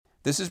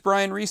This is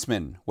Brian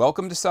Reisman.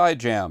 Welcome to Side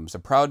Jams, a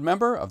proud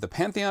member of the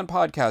Pantheon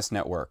Podcast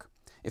Network.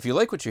 If you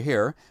like what you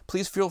hear,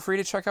 please feel free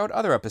to check out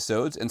other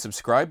episodes and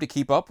subscribe to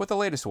keep up with the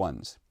latest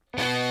ones.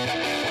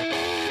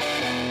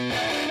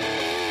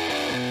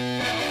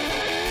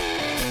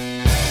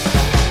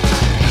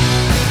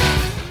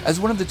 As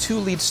one of the two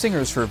lead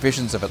singers for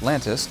Visions of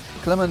Atlantis,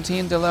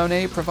 Clementine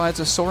Delaunay provides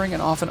a soaring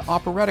and often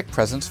operatic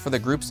presence for the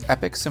group's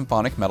epic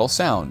symphonic metal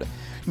sound.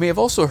 You may have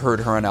also heard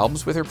her on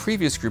albums with her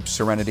previous group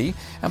Serenity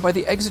and by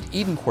the Exit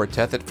Eden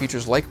Quartet that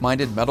features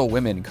like-minded metal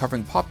women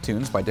covering pop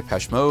tunes by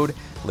Depeche Mode,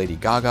 Lady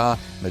Gaga,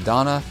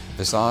 Madonna,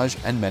 Visage,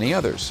 and many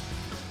others.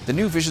 The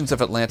new Visions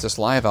of Atlantis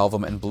live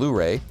album and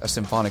Blu-ray, A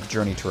Symphonic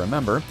Journey to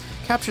Remember,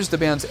 captures the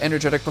band's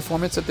energetic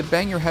performance at the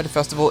Bang Your Head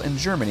Festival in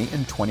Germany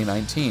in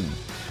 2019.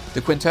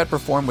 The quintet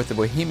performed with the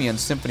Bohemian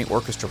Symphony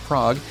Orchestra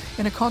Prague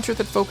in a concert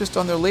that focused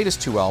on their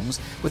latest two albums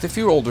with a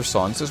few older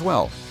songs as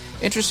well.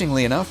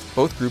 Interestingly enough,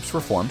 both groups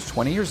were formed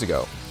 20 years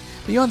ago.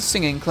 Beyond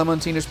singing,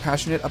 Clementine is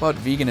passionate about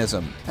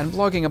veganism and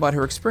blogging about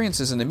her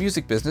experiences in the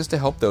music business to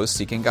help those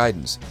seeking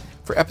guidance.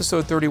 For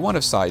episode 31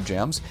 of Side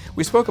Jams,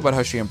 we spoke about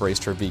how she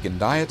embraced her vegan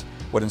diet,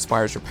 what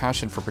inspires her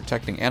passion for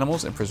protecting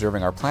animals and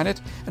preserving our planet,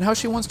 and how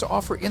she wants to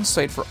offer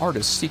insight for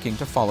artists seeking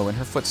to follow in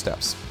her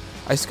footsteps.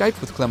 I Skyped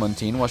with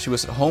Clementine while she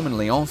was at home in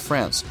Lyon,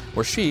 France,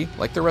 where she,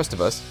 like the rest of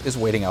us, is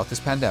waiting out this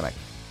pandemic.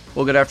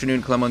 Well, good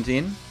afternoon,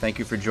 Clementine. Thank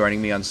you for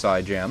joining me on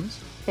Side Jams.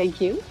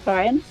 Thank you,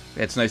 Brian.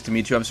 It's nice to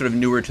meet you. I'm sort of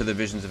newer to the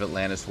Visions of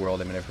Atlantis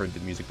world. I mean, I've heard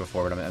the music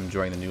before, but I'm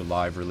enjoying the new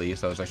live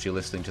release. I was actually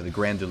listening to the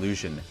Grand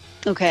Illusion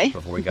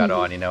before we got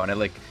on,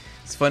 and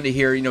it's fun to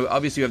hear,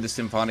 obviously you have the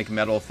symphonic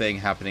metal thing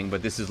happening,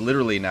 but this is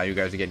literally now you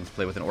guys are getting to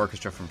play with an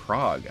orchestra from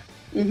Prague.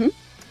 Mm-hmm.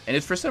 And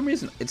it's for some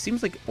reason, it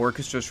seems like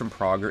orchestras from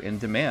Prague are in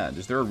demand.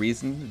 Is there a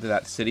reason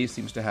that city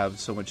seems to have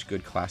so much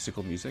good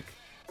classical music?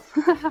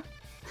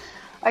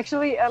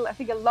 Actually, I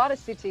think a lot of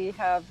cities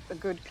have a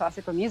good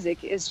classical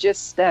music. It's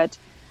just that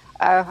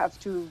I have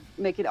to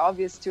make it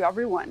obvious to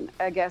everyone.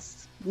 I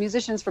guess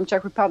musicians from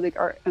Czech Republic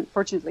are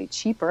unfortunately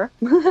cheaper.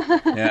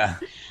 Yeah.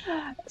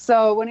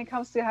 So when it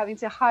comes to having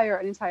to hire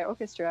an entire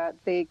orchestra,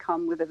 they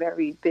come with a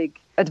very big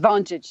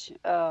advantage.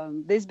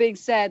 This being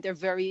said,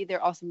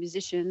 they're awesome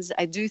musicians.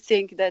 I do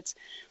think that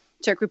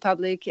Czech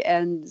Republic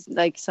and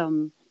like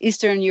some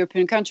Eastern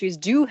European countries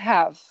do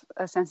have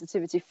a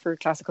sensitivity for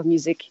classical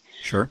music.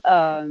 Sure.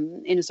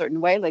 In a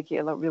certain way, like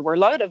there were a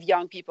lot of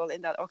young people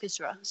in that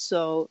orchestra,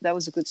 so that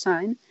was a good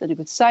sign, and a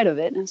good side of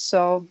it.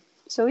 So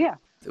yeah.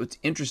 What's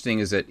interesting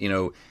is that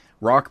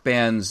rock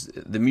bands,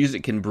 the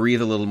music can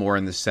breathe a little more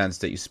in the sense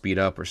that you speed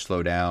up or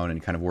slow down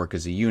and kind of work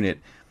as a unit.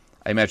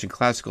 I imagine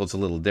classical is a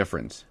little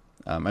different.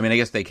 I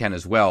guess they can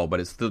as well, but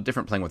it's still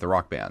different playing with a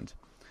rock band.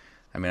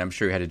 I'm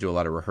sure you had to do a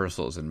lot of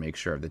rehearsals and make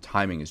sure the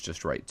timing is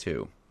just right,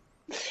 too.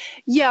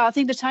 Yeah, I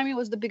think the timing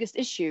was the biggest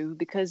issue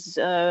because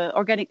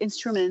organic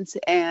instruments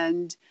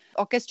and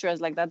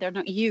orchestras like that, they're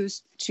not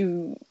used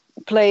to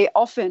play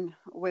often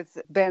with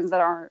bands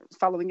that are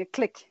following a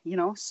click,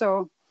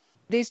 So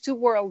these two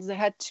worlds, they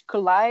had to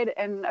collide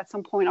and at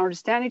some point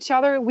understand each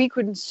other. We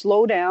couldn't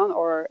slow down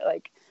or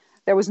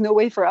there was no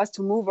way for us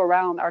to move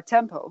around our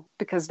tempo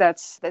because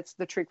that's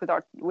the trick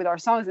with our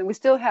songs. And we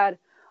still had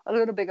a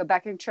little bit of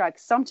backing track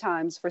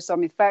sometimes for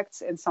some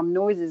effects and some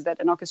noises that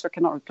an orchestra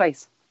cannot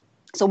replace.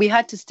 So we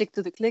had to stick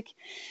to the click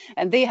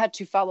and they had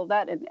to follow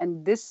that.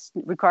 And this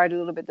required a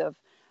little bit of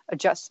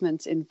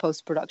adjustment in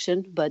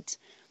post-production, but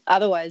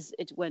otherwise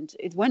it went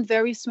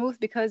very smooth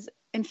because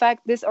in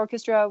fact, this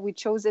orchestra, we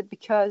chose it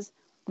because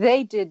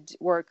they did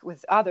work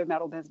with other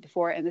metal bands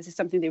before. And this is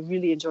something they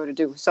really enjoy to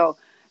do. So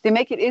they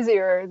make it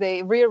easier.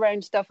 They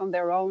rearrange stuff on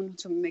their own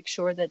to make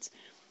sure that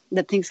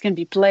things can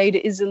be played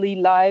easily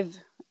live.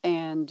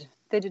 And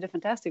they did a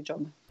fantastic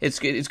job. It's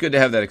good to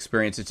have that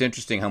experience. It's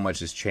interesting how much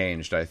has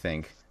changed, I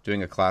think.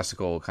 Doing a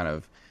classical kind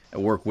of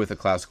work with a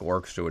classical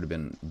orchestra would have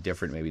been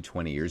different maybe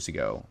 20 years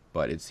ago.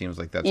 But it seems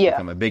like that's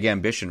become a big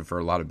ambition for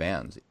a lot of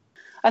bands.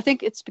 I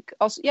think it's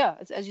because,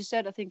 as you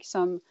said, I think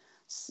some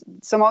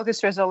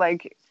orchestras are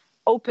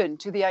open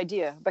to the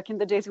idea. Back in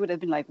the days, it would have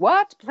been like,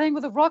 what? Playing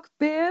with a rock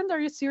band? Are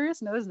you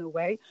serious? No, there's no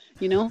way.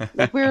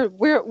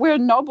 We're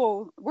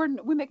noble.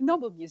 We make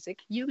noble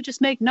music. You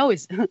just make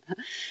noise.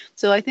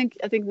 So I think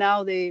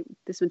now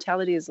this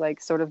mentality is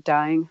sort of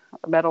dying.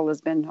 Metal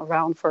has been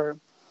around for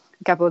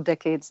a couple of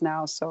decades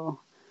now, so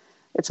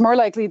it's more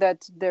likely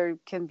that there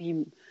can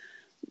be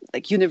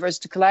universe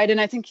to collide. And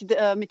I think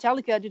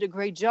Metallica did a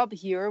great job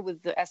here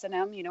with the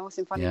S&M,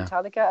 Symphony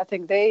Metallica. I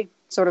think they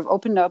sort of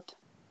opened up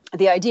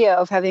the idea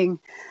of having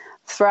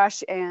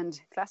thrash and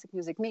classic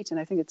music meet, and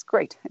I think it's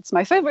great. It's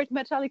my favorite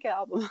Metallica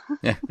album.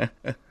 Yeah,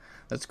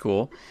 that's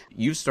cool.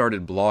 You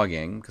started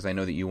blogging because I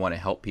know that you want to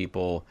help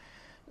people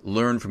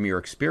learn from your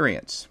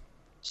experience.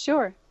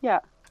 Sure, yeah.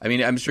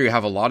 I'm sure you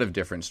have a lot of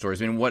different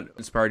stories. What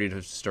inspired you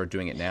to start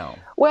doing it now?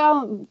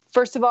 Well,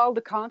 first of all,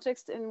 the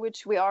context in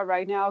which we are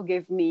right now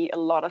gave me a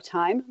lot of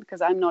time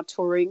because I'm not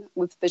touring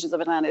with Visions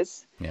of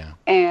Atlantis. Yeah.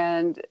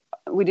 And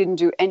we didn't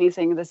do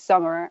anything this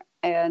summer.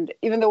 And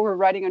even though we're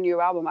writing a new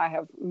album, I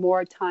have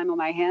more time on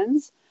my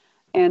hands.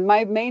 And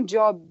my main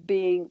job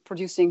being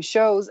producing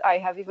shows, I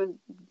have even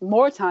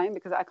more time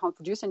because I can't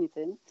produce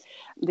anything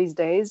these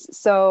days.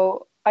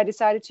 So I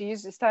decided to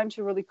use this time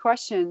to really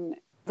question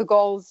the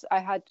goals I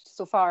had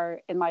so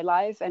far in my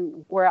life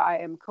and where I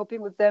am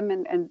coping with them,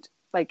 and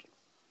like,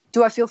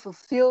 do I feel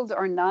fulfilled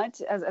or not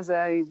as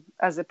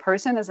a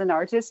person, as an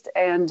artist?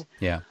 And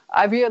Yeah.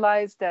 I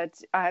realized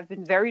that I have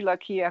been very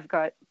lucky. I've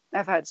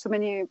had so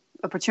many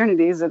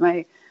opportunities, and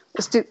my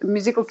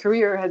musical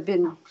career had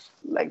been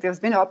like, there's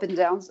been up and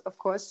downs, of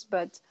course,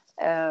 but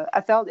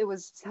I felt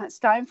it's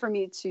time for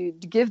me to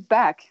give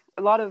back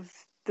a lot of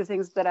the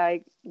things that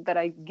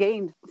I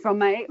gained from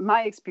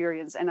my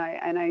experience. And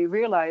I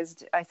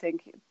realized, I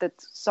think, that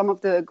some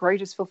of the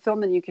greatest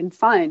fulfillment you can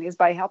find is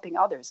by helping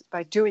others,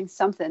 by doing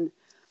something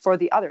for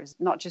the others,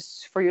 not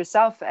just for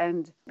yourself.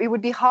 And it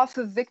would be half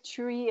a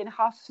victory and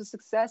half a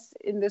success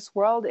in this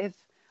world if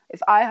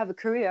I have a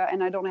career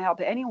and I don't help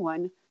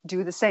anyone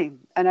do the same.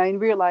 And I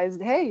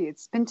realized, hey,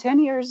 it's been 10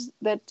 years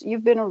that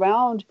you've been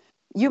around.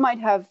 You might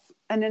have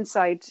an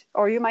insight,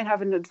 or you might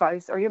have an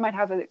advice, or you might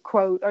have a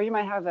quote, or you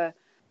might have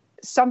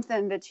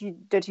something that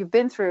you've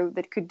been through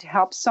that could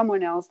help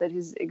someone else that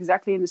is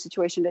exactly in the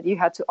situation that you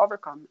had to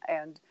overcome.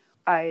 And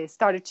I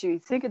started to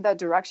think in that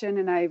direction,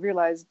 and I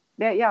realized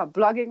that, yeah,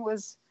 blogging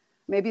was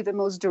maybe the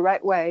most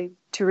direct way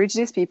to reach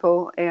these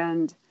people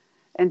and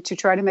to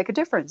try to make a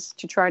difference,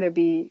 to try to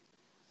be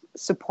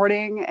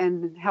supporting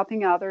and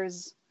helping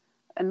others,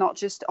 and not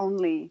just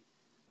only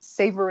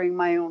savoring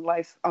my own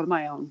life on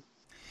my own.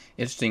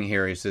 Interesting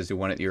here. He says,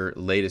 one of your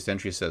latest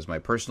entry says, my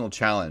personal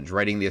challenge,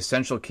 writing the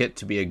essential kit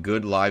to be a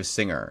good live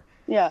singer.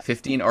 Yeah.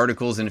 15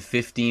 articles in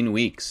 15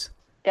 weeks.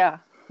 Yeah.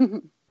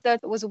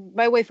 That was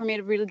my way for me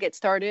to really get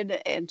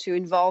started and to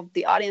involve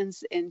the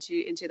audience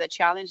into that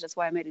challenge. That's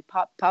why I made it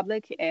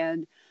public.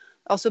 And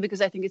also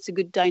because I think it's a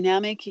good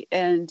dynamic,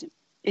 and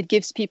it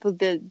gives people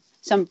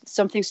some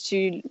things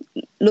to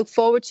look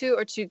forward to,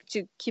 or to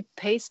keep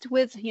pace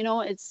with.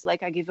 It's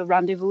like I give a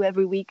rendezvous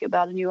every week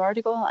about a new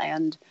article.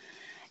 And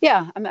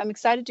yeah, I'm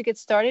excited to get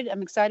started.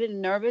 I'm excited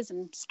and nervous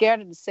and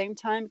scared at the same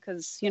time,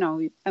 because,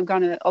 I'm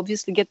going to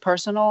obviously get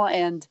personal.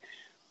 And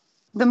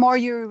the more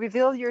you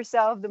reveal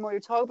yourself, the more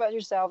you talk about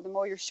yourself, the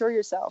more you're sure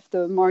yourself,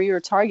 the more you're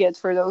a target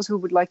for those who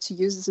would like to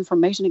use this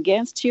information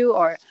against you.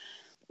 Or,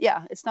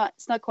 yeah, it's not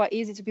quite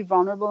easy to be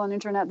vulnerable on the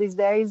internet these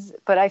days,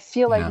 but I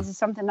feel like this is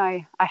something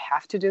I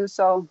have to do.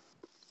 So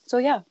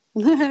yeah,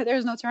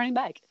 there's no turning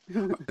back.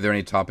 Are there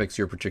any topics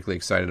you're particularly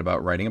excited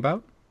about writing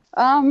about?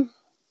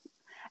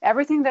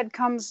 Everything that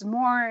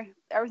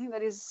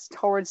is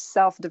towards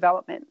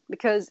self-development,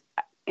 because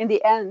in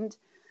the end,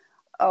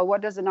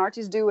 what does an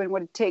artist do, and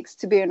what it takes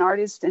to be an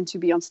artist and to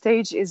be on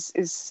stage is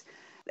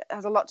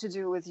has a lot to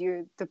do with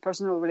the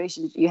personal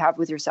relationship you have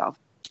with yourself.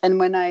 And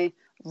when I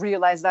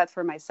realized that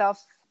for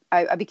myself,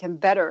 I became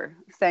better,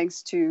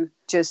 thanks to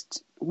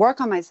just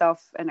work on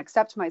myself and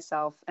accept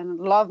myself and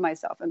love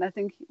myself. And I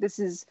think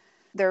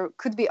there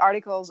could be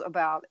articles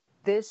about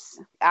this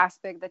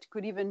aspect that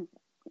could even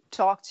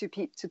talk to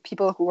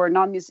people who are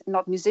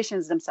not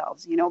musicians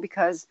themselves,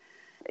 because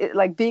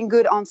like being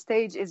good on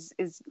stage is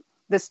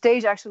the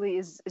stage actually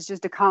is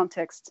just the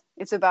context.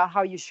 It's about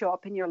how you show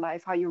up in your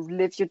life, how you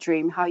live your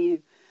dream, how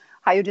you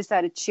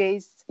decide to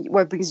chase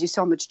what brings you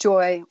so much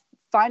joy,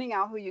 finding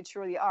out who you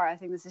truly are. I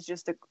think this is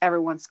just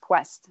everyone's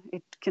quest.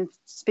 It can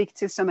speak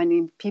to so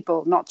many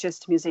people, not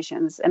just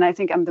musicians. And I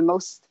think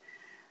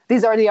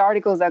these are the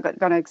articles that are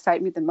going to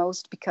excite me the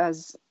most,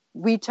 because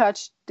we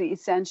touch the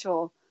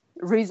essential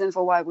reason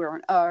for why we're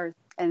on Earth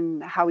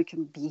and how we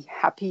can be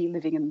happy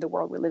living in the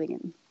world we're living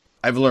in.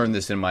 I've learned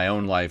this in my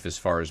own life as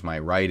far as my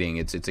writing.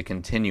 It's a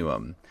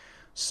continuum.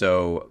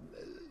 So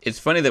it's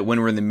funny that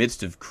when we're in the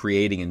midst of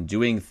creating and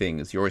doing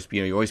things, you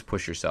always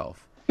push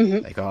yourself.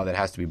 Mm-hmm. Like, oh, that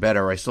has to be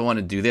better. Or I still want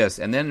to do this.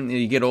 And then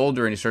you get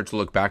older and you start to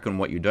look back on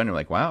what you've done. You're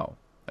like, wow,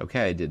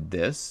 okay, I did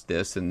this,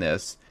 this, and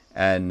this.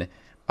 And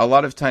a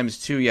lot of times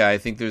too, yeah, I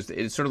think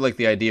it's sort of like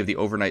the idea of the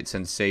overnight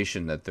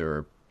sensation that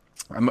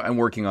I'm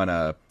working on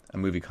a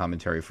movie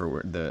commentary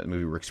for the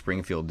movie Rick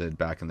Springfield did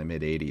back in the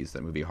mid 80s,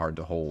 that movie Hard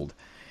to Hold.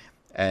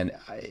 And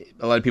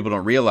a lot of people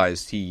don't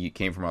realize he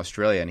came from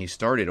Australia, and he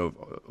started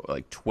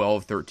like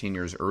 12, 13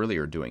 years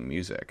earlier doing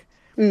music.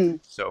 Mm.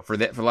 So for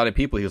a lot of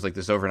people, he was like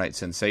this overnight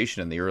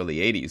sensation in the early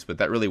 80s, but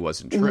that really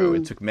wasn't true.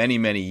 Mm-hmm. It took many,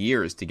 many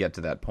years to get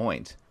to that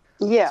point,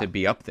 to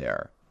be up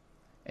there.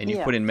 And you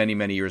put in many,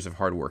 many years of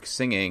hard work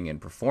singing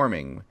and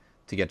performing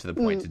to get to the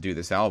point to do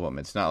this album.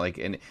 It's not like,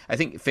 and I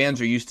think fans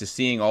are used to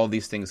seeing all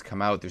these things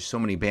come out. There's so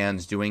many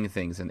bands doing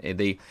things, and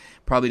they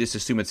probably just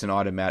assume it's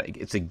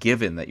it's a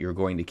given that you're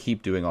going to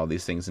keep doing all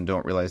these things, and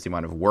don't realize the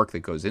amount of work that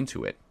goes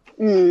into it.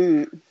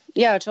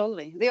 Yeah,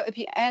 totally.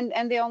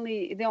 They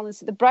only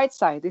see the bright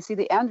side. They see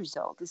the end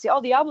result. They see,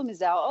 oh, the album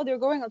is out. Oh, they're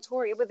going on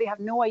tour, but they have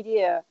no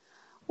idea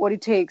what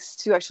it takes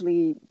to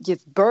actually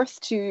give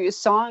birth to a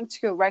song,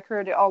 to a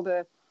record, all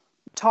the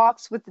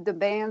talks with the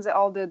bands,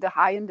 all the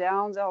high and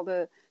downs, all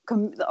the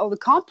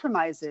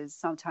compromises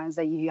sometimes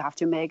that you have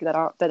to make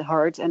that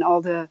hurt, and all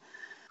the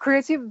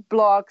creative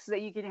blocks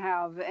that you can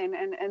have,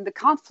 and the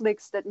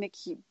conflicts that make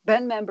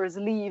band members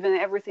leave and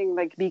everything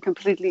like be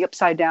completely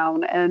upside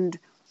down. And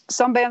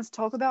some bands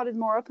talk about it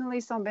more openly,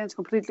 some bands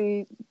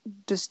completely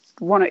just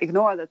want to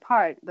ignore that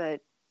part.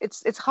 But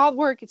it's hard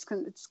work. It's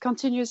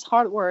continuous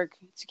hard work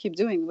to keep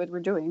doing what we're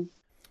doing.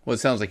 Well, it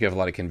sounds like you have a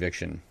lot of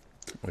conviction.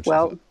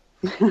 Well,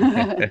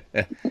 there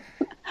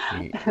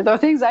are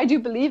things I do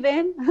believe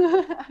in.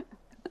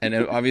 And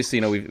obviously,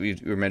 you know, we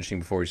were mentioning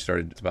before we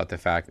started about the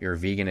fact you're a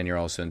vegan and you're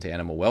also into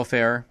animal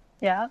welfare.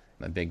 Yeah.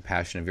 A big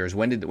passion of yours.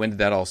 When did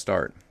that all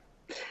start?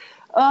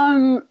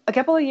 A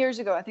couple of years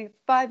ago, I think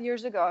 5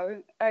 years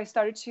ago, I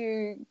started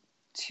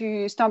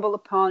to stumble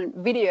upon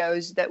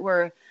videos that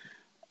were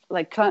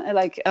like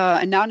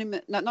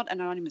anonymous, not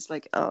anonymous,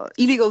 like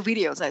illegal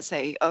videos, I'd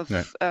say, of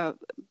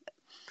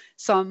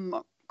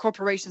some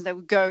corporations that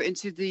would go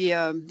into the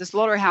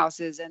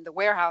slaughterhouses and the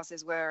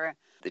warehouses where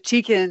the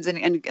chickens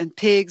and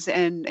pigs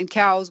and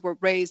cows were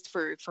raised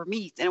for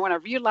meat. And when I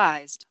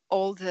realized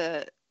all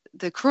the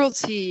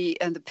cruelty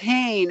and the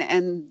pain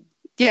and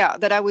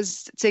that I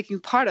was taking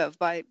part of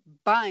by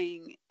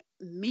buying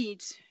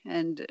meat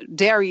and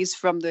dairies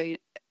from the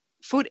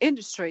food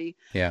industry,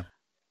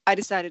 I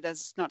decided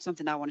that's not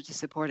something I wanted to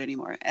support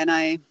anymore. And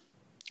I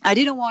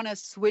didn't want to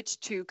switch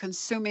to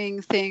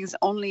consuming things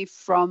only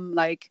from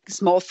like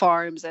small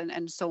farms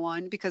and so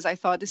on, because I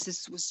thought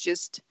was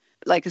just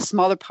like a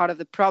smaller part of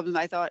the problem.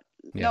 I thought,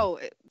 no,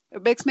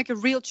 let's make a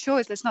real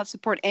choice. Let's not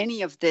support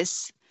any of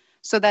this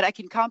so that I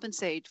can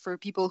compensate for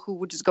people who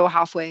would just go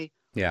halfway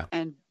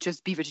and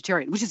just be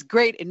vegetarian, which is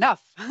great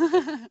enough.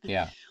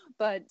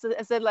 But so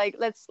I said, like,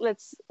 let's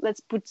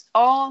put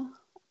all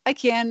I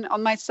can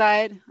on my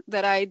side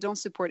that I don't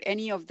support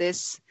any of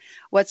this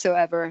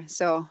whatsoever.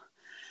 So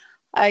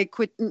I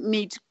quit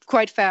meat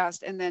quite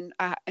fast. And then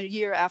a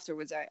year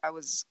afterwards, I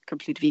was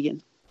complete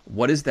vegan.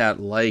 What is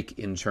that like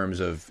in terms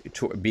of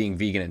being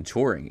vegan and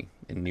touring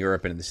in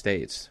Europe and in the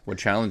States? What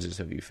challenges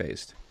have you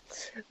faced?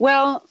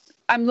 Well,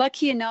 I'm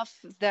lucky enough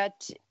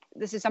that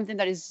this is something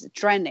that is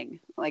trending,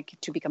 like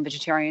to become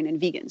vegetarian and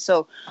vegan.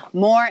 So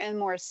more and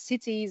more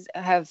cities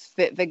have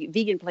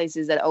vegan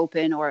places that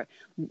open, or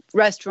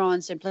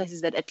restaurants and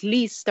places that at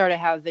least start to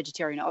have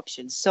vegetarian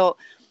options. So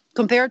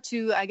compared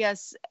to, I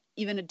guess,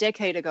 even a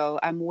decade ago,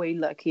 I'm way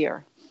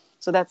luckier.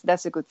 So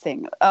that's a good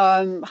thing.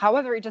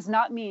 However, it does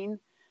not mean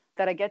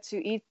that I get to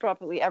eat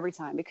properly every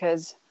time,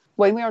 because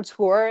when we're on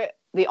tour,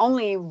 the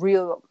only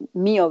real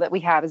meal that we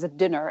have is a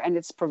dinner, and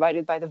it's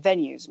provided by the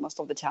venues most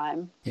of the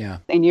time. Yeah.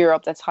 In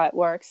Europe, that's how it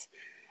works.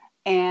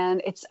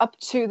 And it's up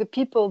to the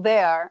people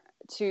there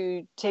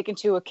to take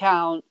into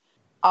account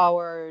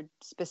our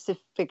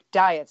specific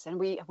diets. And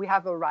we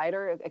have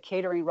a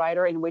catering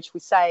writer, in which we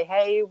say,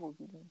 hey,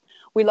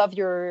 we love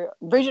your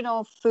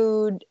original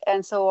food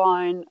and so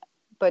on,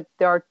 but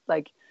there are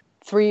like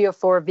 3 or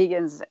 4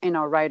 vegans in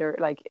our rider,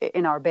 like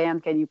in our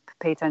band. Can you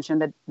pay attention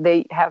that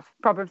they have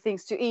proper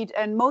things to eat?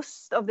 And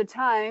most of the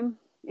time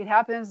it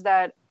happens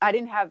that I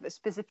didn't have a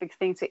specific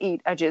thing to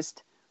eat. I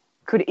just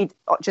could eat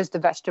just the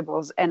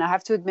vegetables. And I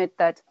have to admit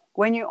that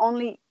when you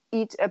only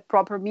eat a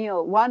proper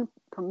meal, one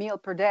per meal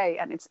per day,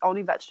 and it's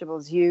only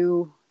vegetables,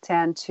 you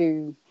tend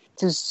to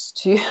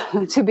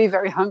be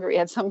very hungry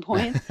at some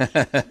point.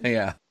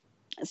 Yeah.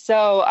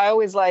 So I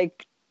always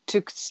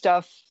took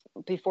stuff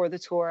before the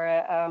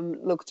tour,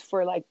 looked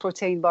for like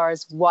protein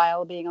bars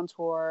while being on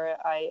tour.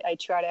 I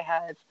try to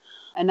have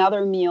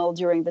another meal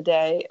during the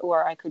day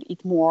where I could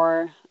eat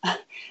more.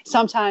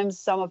 Sometimes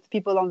some of the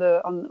people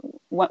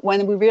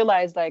when we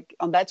realized like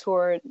on that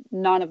tour,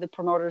 none of the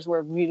promoters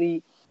were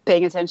really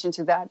paying attention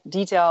to that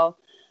detail.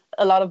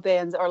 A lot of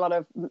bands or a lot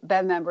of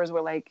band members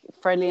were like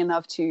friendly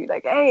enough to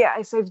like, hey,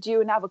 I saved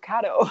you an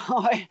avocado.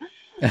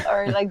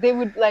 Or like they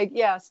would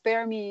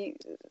spare me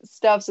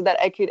stuff so that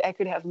I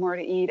could have more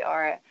to eat,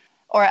 or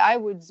I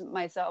would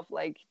myself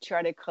like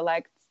try to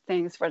collect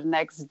things for the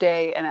next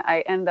day, and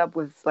I end up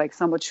with like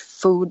so much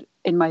food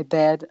in my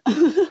bed.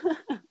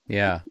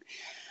 Yeah.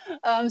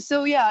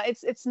 So yeah,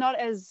 it's not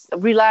as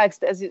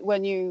relaxed as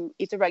when you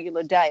eat a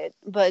regular diet,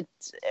 but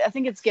I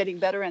think it's getting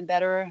better and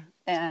better.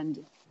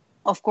 And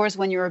of course,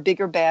 when you're a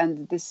bigger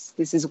band, this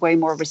is way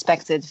more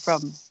respected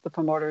from the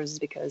promoters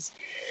because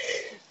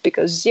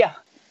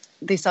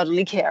they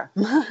suddenly care.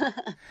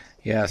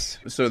 Yes.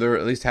 So there,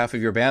 at least half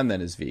of your band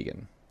then is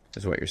vegan,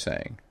 is what you're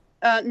saying.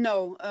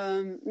 No.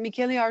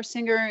 Michele, our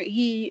singer,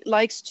 he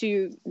likes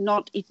to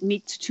not eat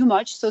meat too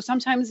much. So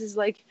sometimes it's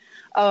like,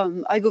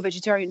 I go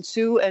vegetarian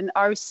too. And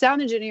our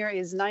sound engineer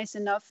is nice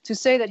enough to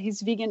say that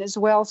he's vegan as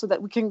well, so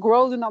that we can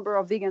grow the number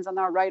of vegans on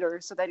our rider,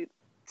 so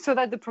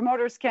that the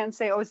promoters can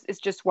say, oh, it's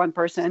just one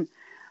person.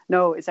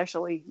 No, it's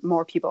actually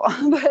more people.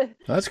 But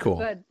that's cool.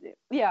 But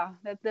yeah,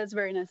 that's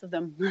very nice of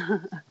them.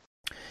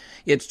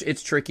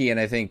 It's tricky, and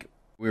I think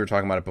we were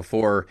talking about it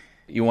before.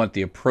 You want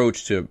the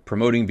approach to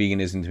promoting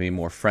veganism to be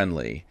more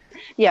friendly.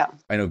 Yeah.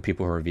 I know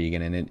people who are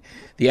vegan, and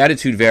the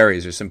attitude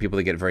varies. There's some people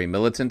that get very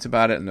militant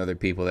about it, and other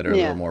people that are a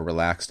little more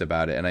relaxed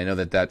about it. And I know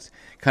that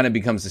kind of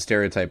becomes the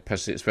stereotype,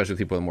 especially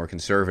people who are more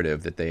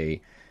conservative, that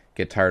they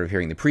get tired of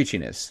hearing the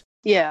preachiness.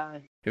 Yeah. Do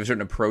you have a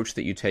certain approach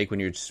that you take when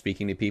you're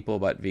speaking to people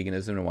about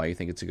veganism and why you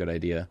think it's a good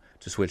idea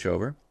to switch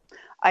over?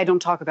 I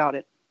don't talk about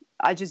it.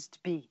 I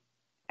just be.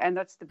 And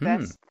that's the Hmm.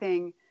 best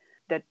thing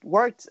that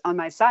worked on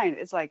my side.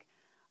 It's like,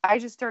 I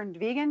just turned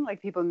vegan.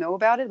 Like, people know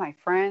about it, my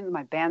friends,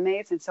 my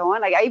bandmates, and so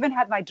on. Like, I even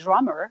had my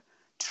drummer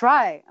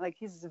try, like,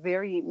 he's a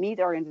very meat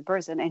oriented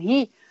person, and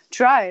he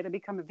tried to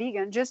become a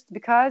vegan just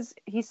because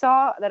he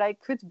saw that I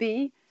could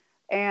be,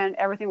 and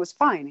everything was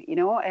fine,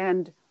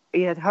 and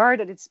he had heard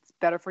that it's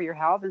better for your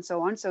health and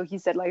so on. So he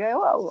said, like, oh,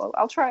 well,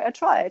 I'll try. I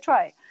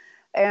try.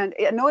 And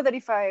I know that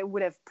if I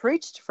would have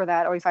preached for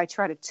that, or if I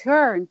tried to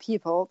turn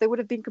people, they would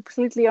have been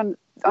completely on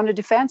a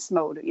defense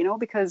mode,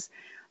 because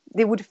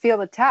they would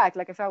feel attacked,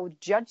 like if I would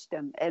judge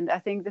them. And I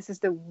think this is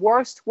the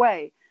worst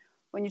way.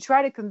 When you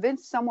try to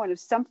convince someone of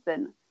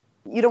something,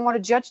 you don't want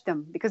to judge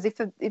them, because if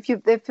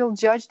they feel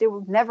judged, they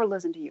will never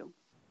listen to you.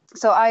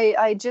 So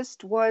I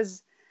just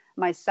was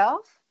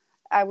myself.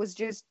 I was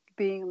just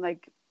being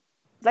like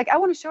I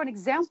want to show an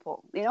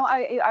example.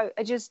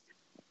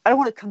 I don't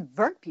want to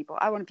convert people.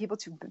 I want people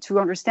to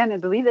understand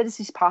and believe that this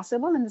is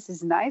possible, and this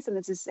is nice, and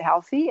this is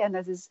healthy, and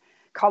this is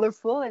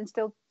colorful and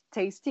still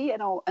tasty,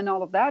 and all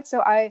of that.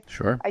 So I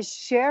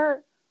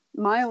share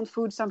my own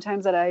food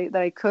sometimes that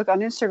I cook on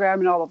Instagram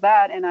and all of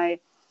that, and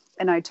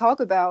I talk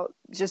about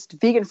just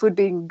vegan food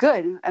being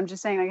good. I'm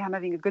just saying, like, I'm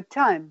having a good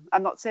time.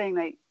 I'm not saying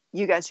like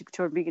you guys should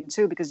turn vegan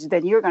too, because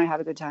then you're going to have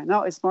a good time.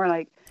 No, it's more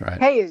like,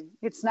 hey,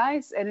 it's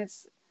nice and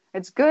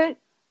it's good.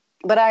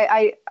 But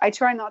I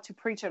try not to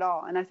preach at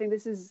all. And I think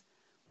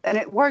and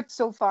it worked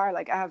so far.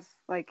 Like I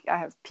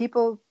have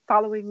people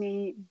following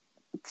me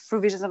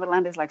through Visions of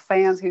Atlantis, like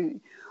fans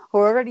who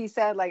already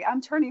said, like,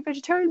 I'm turning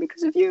vegetarian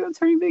because of you. I'm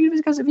turning vegan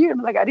because of you. And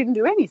I'm like, I didn't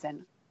do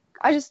anything.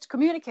 I just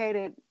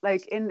communicated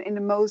like in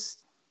the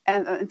most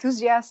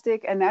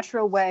enthusiastic and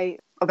natural way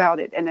about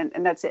it.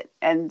 And that's it.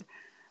 And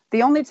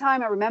the only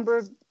time I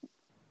remember,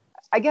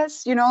 I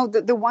guess,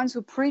 the ones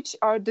who preach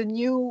are the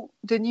new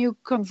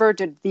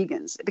converted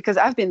vegans, because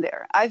I've been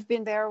there. I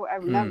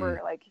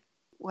remember like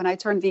when I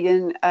turned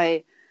vegan,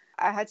 I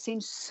had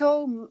seen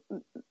so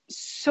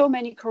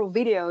many cruel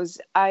videos.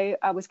 I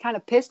was kind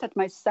of pissed at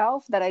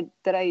myself that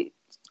I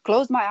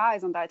closed my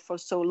eyes on that for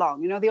so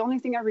long. The only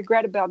thing I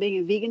regret about being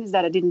a vegan is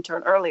that I didn't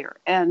turn earlier.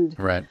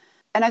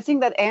 And I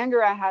think that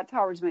anger I had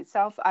towards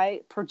myself,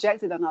 I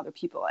projected on other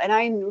people. And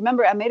I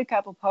remember I made a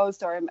couple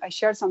posts, or I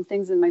shared some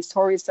things in my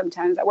stories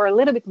sometimes that were a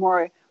little bit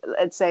more,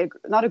 let's say,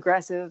 not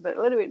aggressive, but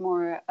a little bit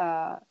more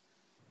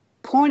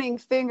pointing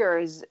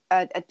fingers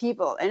at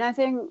people. And I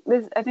think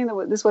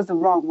that this was the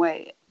wrong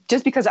way.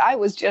 Just because I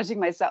was judging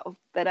myself,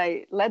 that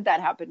I let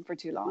that happen for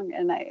too long.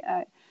 And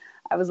I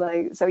was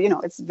like, so,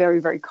 it's very,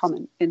 very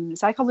common in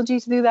psychology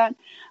to do that.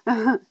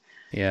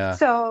 Yeah.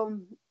 So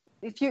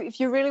if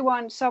you really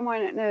want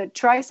someone to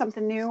try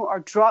something new or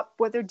drop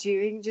what they're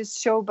doing,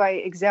 just show by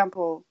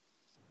example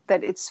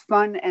that it's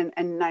fun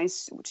and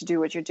nice to do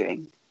what you're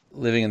doing.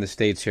 Living in the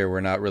States here,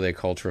 we're not really a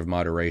culture of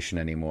moderation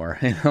anymore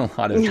in a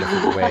lot of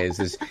different ways.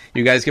 As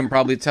you guys can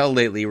probably tell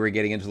lately, we're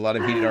getting into a lot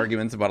of heated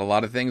arguments about a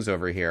lot of things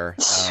over here.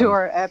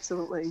 Sure,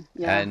 absolutely.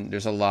 Yeah. And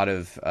there's a lot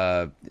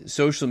of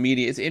social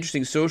media. It's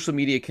interesting. Social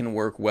media can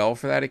work well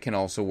for that. It can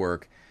also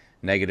work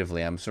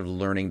negatively. I'm sort of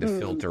learning to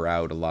filter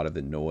out a lot of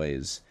the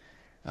noise.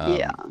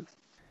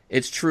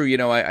 It's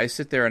true. I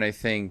sit there and I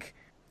think,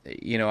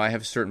 I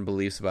have certain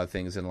beliefs about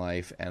things in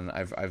life, and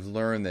I've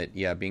learned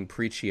that, being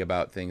preachy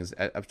about things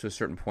up to a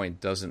certain point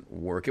doesn't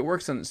work. It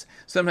works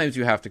sometimes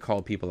you have to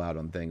call people out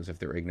on things if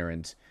they're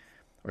ignorant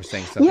or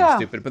saying something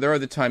stupid. But there are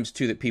other times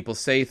too that people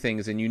say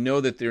things, and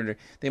that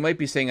they might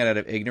be saying it out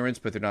of ignorance,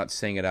 but they're not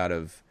saying it out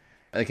of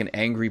like an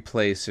angry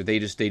place, or they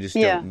just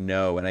don't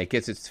know. And I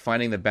guess it's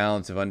finding the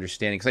balance of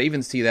understanding, because I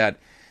even see that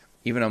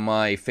even on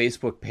my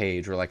Facebook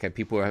page, or like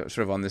people are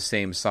sort of on the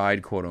same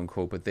side, quote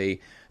unquote, but they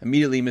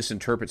immediately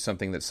misinterpret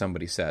something that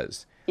somebody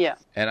says. Yeah.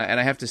 And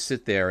I have to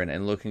sit there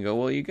and look and go,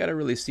 well, you got to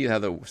really see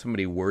how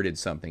somebody worded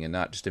something and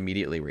not just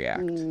immediately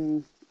react.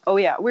 Oh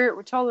yeah,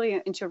 we're totally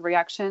into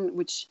reaction,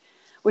 which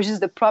is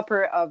the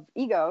proper of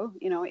ego.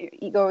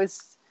 Ego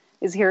is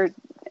here.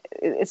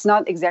 It's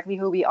not exactly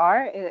who we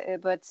are,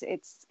 but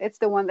it's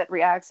the one that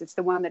reacts. It's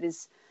the one that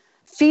is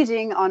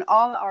feeding on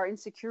all our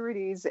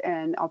insecurities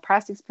and our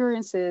past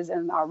experiences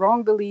and our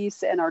wrong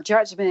beliefs and our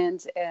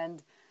judgment.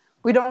 And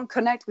we don't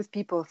connect with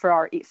people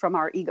from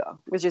our ego.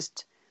 We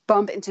just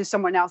bump into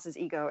someone else's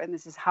ego. And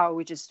this is how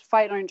we just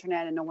fight on the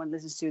internet, and no one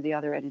listens to the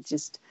other, and it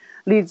just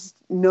leads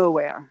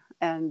nowhere.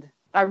 And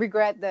I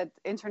regret that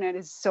internet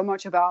is so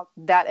much about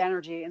that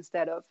energy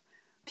instead of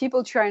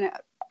people trying to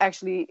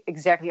actually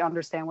exactly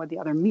understand what the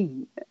other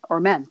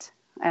meant.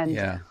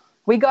 And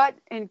we got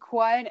in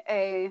quite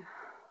a,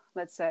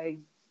 let's say,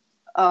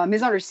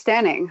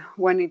 misunderstanding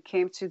when it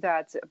came to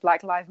that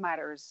Black Lives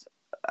Matters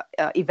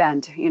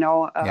event,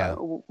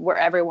 where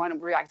everyone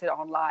reacted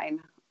online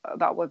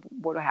about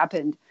what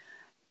happened.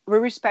 We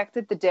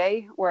respected the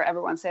day where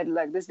everyone said,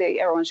 like, this day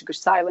everyone should go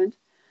silent.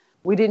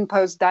 We didn't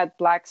post that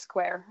black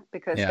square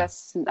because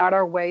that's not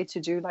our way to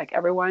do like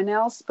everyone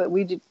else, but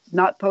we did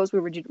not post.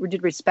 We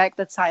did respect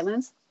that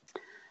silence.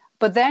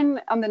 But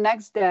then on the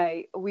next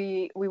day,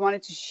 we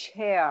wanted to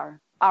share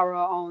our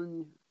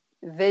own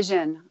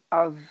vision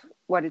of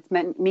what it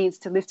means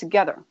to live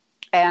together.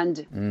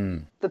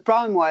 And the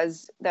problem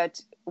was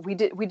that we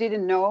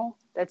didn't know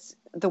that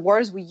the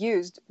words we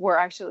used were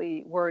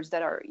actually words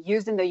that are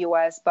used in the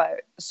US by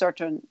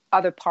certain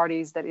other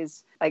parties, that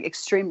is like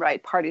extreme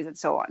right parties and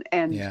so on.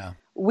 And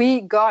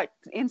we got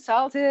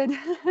insulted.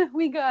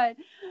 We got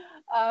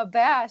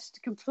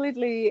bashed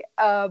completely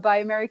by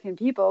American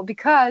people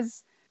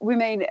because we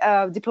made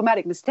a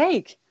diplomatic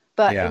mistake.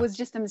 But it was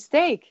just a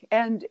mistake.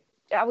 And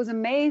I was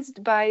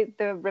amazed by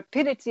the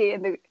rapidity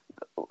and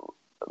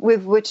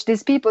with which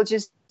these people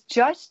just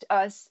judged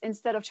us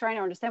instead of trying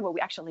to understand what we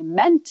actually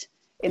meant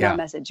in our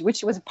message,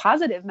 which was a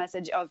positive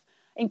message of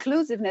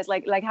inclusiveness,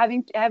 like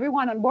having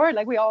everyone on board,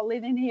 like we all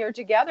live in here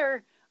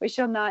together. We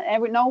should not,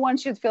 no one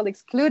should feel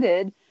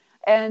excluded.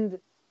 And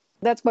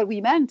that's what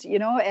we meant,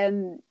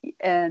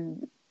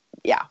 and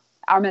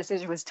our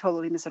message was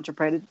totally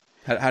misinterpreted.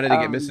 How did it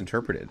get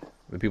misinterpreted?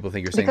 Would people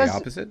think you're saying the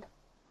opposite?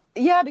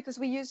 Yeah, because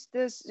we used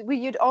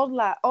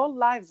all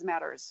lives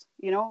matters,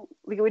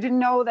 we didn't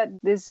know that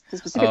this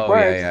specific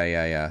word.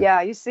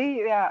 Yeah, you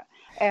see,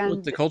 and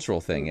it's a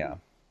cultural thing,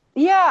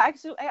 Yeah,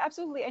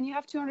 absolutely. And you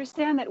have to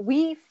understand that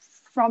we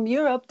from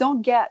Europe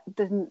don't get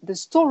the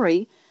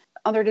story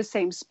under the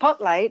same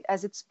spotlight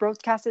as it's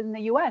broadcasted in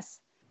the US.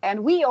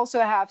 And we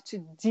also have to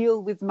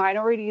deal with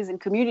minorities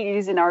and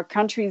communities in our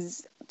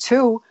countries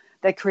too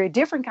that create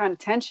different kind of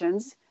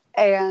tensions.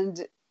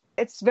 And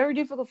it's very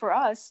difficult for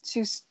us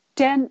to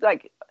stand,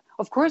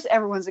 of course,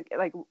 everyone's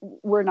like,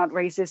 we're not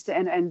racist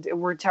and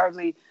we're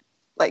terribly,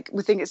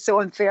 we think it's so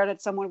unfair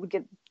that someone would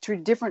get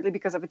treated differently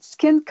because of its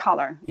skin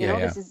color.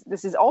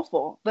 This is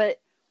awful. But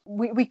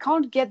we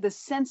can't get the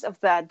sense of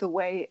that the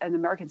way an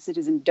American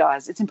citizen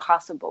does. It's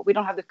impossible. We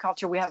don't have the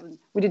culture. We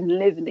didn't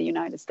live in the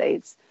United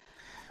States.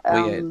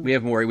 We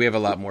have a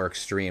lot more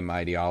extreme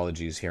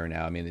ideologies here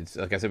now. I mean, it's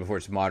like I said before,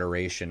 it's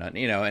moderation, and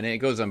it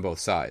goes on both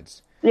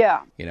sides.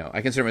 Yeah.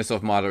 I consider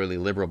myself moderately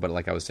liberal, but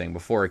like I was saying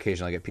before,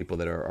 occasionally I get people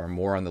that are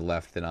more on the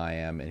left than I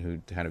am and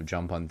who kind of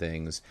jump on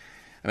things.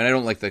 I mean, I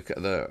don't like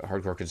the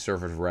hardcore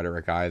conservative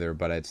rhetoric either,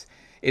 but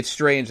it's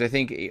strange. I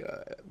think,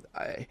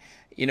 I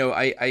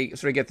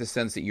sort of get the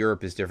sense that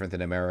Europe is different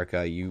than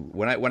America.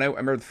 When I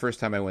remember the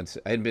first time I went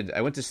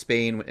to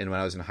Spain when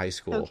I was in high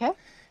school. Okay.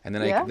 And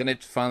then then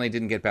it finally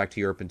didn't get back to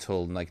Europe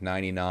until like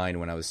 99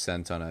 when I was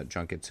sent on a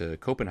junket to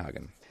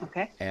Copenhagen.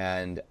 Okay.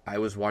 And I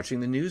was watching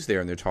the news there,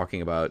 and they're talking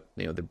about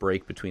the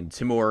break between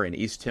Timor and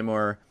East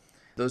Timor.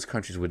 Those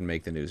countries wouldn't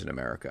make the news in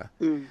America.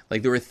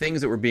 Like there were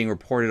things that were being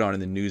reported on in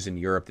the news in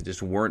Europe that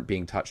just weren't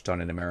being touched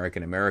on in America.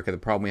 In America, the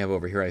problem we have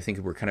over here, I think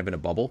we're kind of in a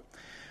bubble.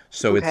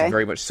 So it's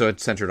very much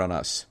it's centered on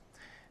us.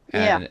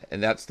 And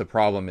that's the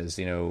problem is,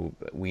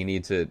 we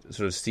need to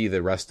sort of see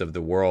the rest of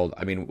the world.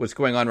 I mean, what's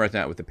going on right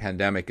now with the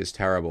pandemic is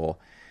terrible.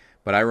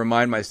 But I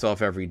remind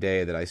myself every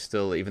day that I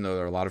still, even though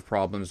there are a lot of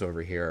problems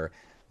over here,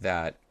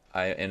 that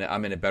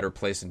I'm in a better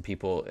place than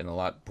people in a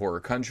lot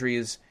poorer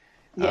countries.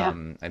 Yeah.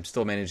 I'm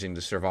still managing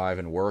to survive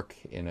and work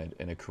in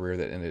a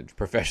career in a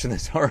profession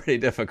that's already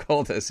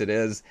difficult as it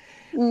is.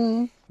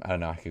 I don't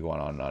know. I could go on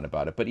and on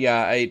about it. But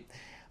yeah,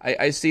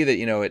 I see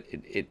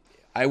that,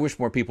 I wish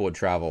more people would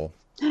travel.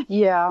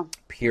 Yeah.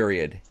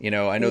 Period. I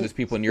know there's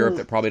people in Europe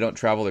that probably don't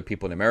travel. There are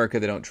people in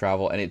America that don't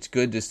travel. And it's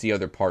good to see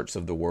other parts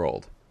of the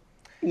world.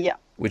 Yeah.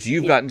 Which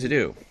you've gotten to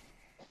do.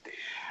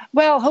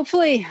 Well,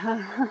 hopefully,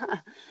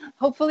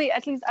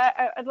 at least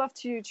I'd love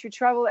to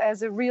travel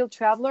as a real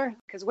traveler,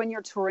 because when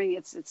you're touring,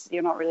 it's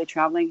you're not really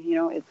traveling.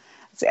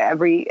 It's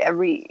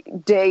every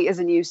day is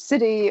a new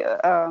city.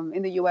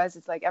 In the US,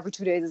 it's like every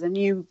 2 days is a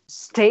new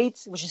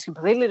state, which is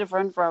completely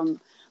different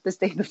from the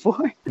state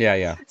before.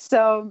 Yeah.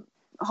 So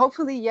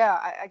hopefully,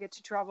 I get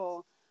to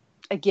travel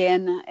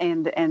again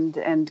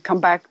and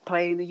come back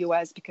play in the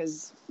US,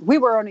 because we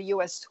were on a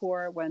US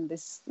tour when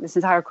this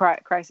entire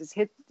crisis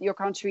hit your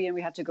country, and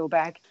we had to go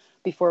back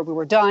before we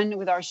were done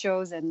with our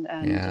shows, and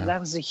that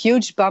was a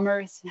huge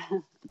bummer.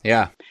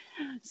 Yeah.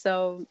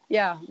 So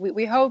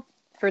we hope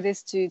for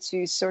this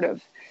to sort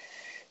of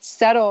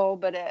settle,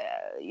 but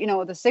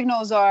the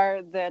signals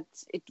are that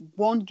it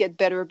won't get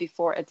better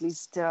before at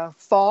least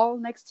fall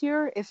next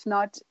year, if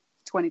not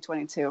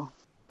 2022.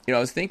 I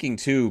was thinking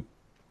too,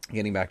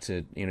 getting back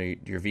to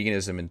your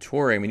veganism and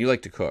touring. I mean, you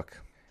like to cook.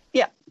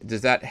 Yeah.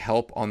 Does that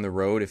help on the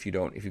road if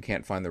you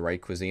can't find the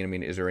right cuisine? I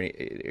mean, is there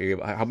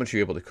how much are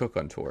you able to cook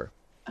on tour?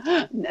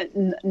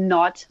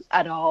 Not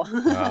at all.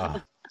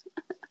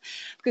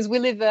 Because we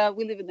live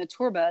in a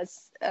tour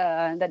bus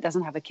that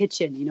doesn't have a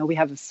kitchen. We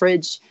have a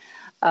fridge,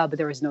 but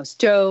there is no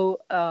stove.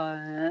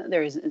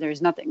 There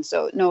is nothing.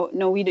 So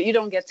no, you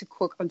don't get to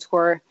cook on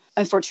tour,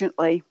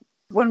 unfortunately.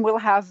 When we'll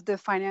have the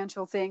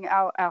financial thing,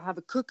 I'll have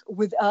a cook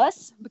with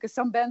us, because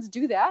some bands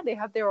do that. They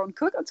have their own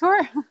cook on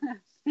tour.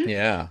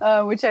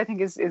 Yeah. Which I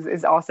think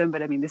is awesome.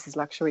 But I mean, this is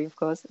luxury, of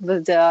course.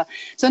 But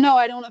so no,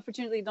 I don't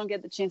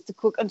get the chance to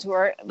cook on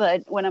tour.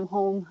 But when I'm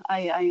home,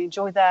 I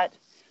enjoy that,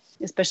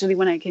 especially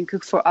when I can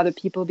cook for other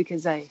people,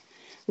 because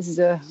this is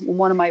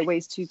one of my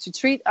ways to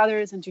treat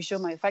others and to show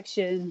my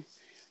affection.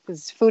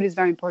 because food is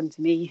very important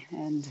to me,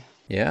 and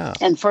Yeah.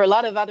 and for a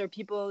lot of other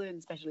people, and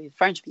especially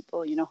French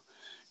people,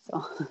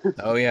 So,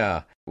 Oh,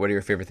 yeah. What are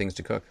your favorite things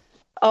to cook?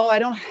 oh, I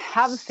don't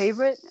have a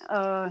favorite.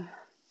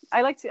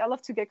 I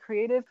love to get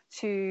creative,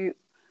 to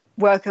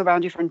work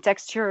around different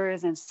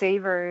textures and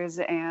savors,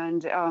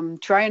 and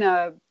trying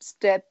to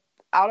step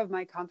out of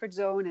my comfort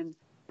zone and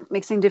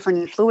mixing different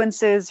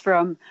influences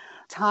from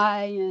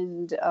Thai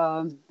and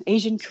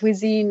Asian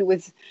cuisine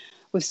with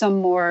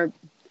some more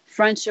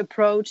French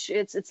approach.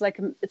 It's like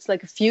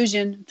a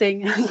fusion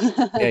thing.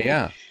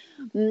 Yeah.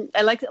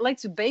 I like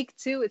to bake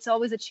too. It's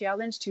always a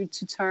challenge to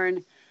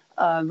turn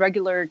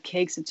regular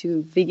cakes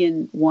into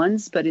vegan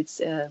ones, but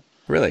it's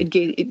Really?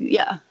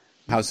 yeah.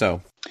 How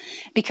so?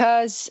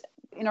 Because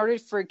in order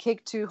for a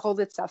cake to hold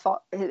itself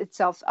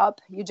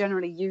up, you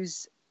generally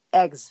use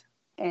eggs,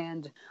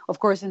 and of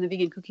course in the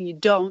vegan cooking you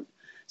don't.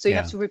 So you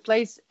have to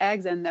replace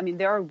eggs, and I mean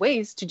there are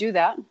ways to do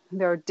that.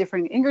 There are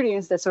different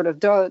ingredients that sort of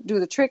do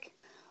the trick,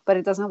 but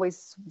it doesn't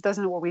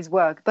always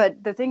work.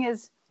 But the thing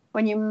is,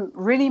 when you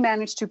really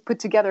manage to put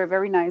together a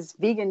very nice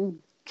vegan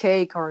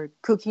cake or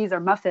cookies or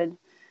muffin,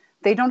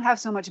 they don't have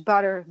so much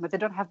butter, but they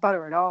don't have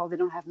butter at all. They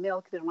don't have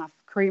milk. They don't have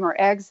cream or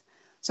eggs.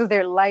 So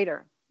they're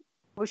lighter,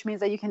 which means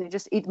that you can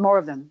just eat more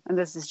of them. And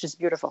this is just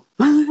beautiful.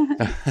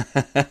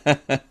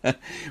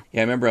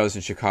 Yeah, I remember I was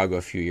in Chicago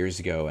a few years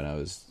ago, and I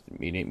was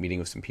meeting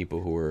with some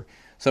people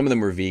some of them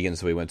were vegan,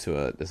 so we went to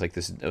it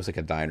was like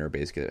a diner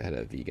basically that had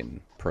a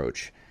vegan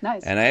approach.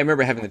 Nice. And I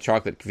remember having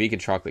the vegan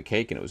chocolate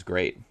cake, and it was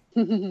great.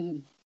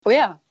 Oh,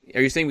 yeah.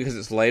 Are you saying because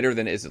it's lighter,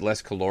 then is it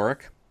less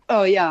caloric?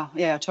 Oh, yeah.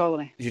 Yeah,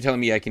 totally. You're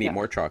telling me I can eat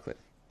more chocolate?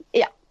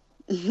 Yeah.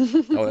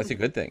 Oh, that's a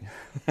good thing.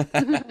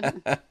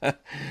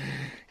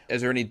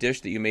 Is there any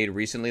dish that you made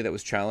recently that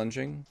was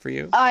challenging for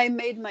you? I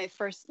made my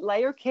first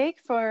layer cake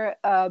for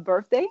a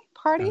birthday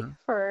party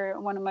for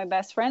one of my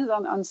best friends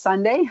on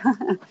Sunday.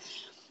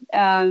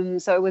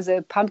 So it was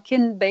a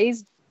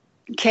pumpkin-based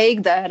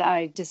cake that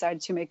I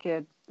decided to make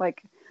it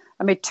like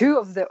I made two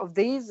of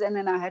these, and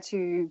then I had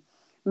to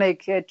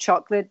make a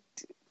chocolate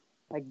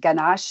like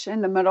ganache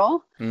in the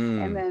middle,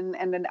 and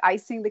then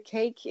icing the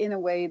cake in a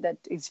way that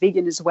is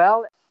vegan as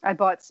well. I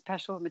bought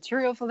special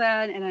material for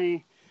that, and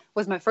I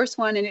was my first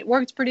one, and it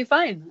worked pretty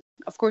fine.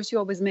 Of course, you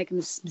always make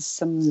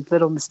some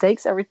little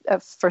mistakes every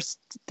first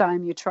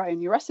time you try a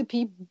new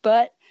recipe,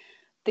 but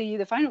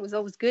the final was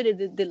always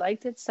good. They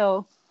liked it,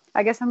 so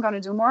I guess I'm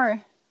gonna do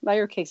more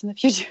layer cakes in the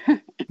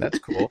future. That's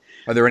cool.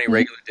 Are there any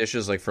regular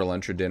dishes like for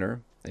lunch or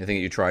dinner? Anything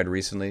that you tried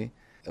recently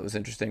that was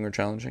interesting or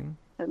challenging?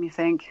 Let me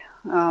think.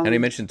 And you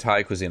mentioned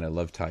Thai cuisine. I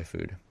love Thai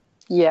food.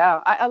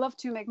 Yeah, I love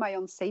to make my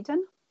own seitan.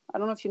 I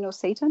don't know if you know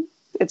seitan.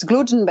 It's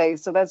gluten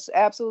based, so that's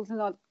absolutely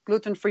not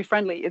gluten free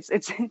friendly. It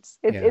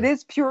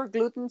is pure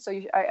gluten, so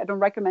I don't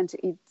recommend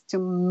to eat too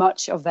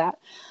much of that.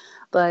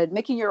 But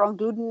making your own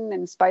gluten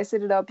and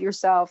spicing it up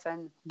yourself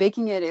and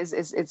baking it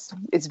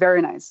it's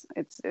very nice.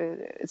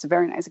 It's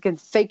very nice.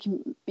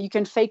 You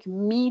can fake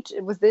meat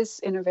with this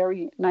in a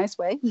very nice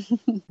way.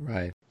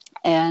 Right.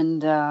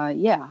 And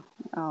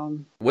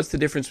what's the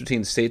difference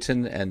between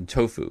seitan and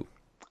tofu?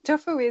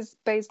 Tofu is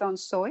based on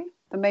soy.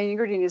 The main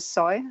ingredient is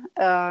soy.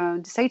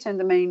 Seitan,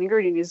 the main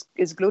ingredient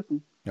is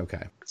gluten.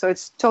 Okay. So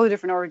it's totally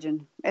different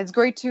origin. It's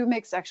great to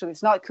mix, actually.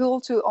 It's not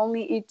cool to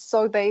only eat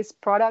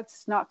soy-based products.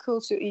 It's not cool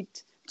to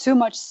eat too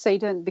much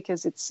seitan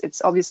because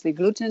it's obviously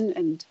gluten,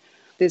 and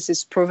this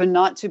is proven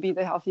not to be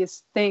the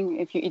healthiest thing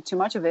if you eat too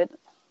much of it.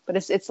 But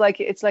it's like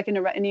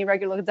in any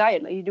regular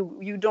diet. Like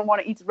you don't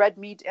want to eat red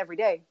meat every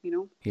day,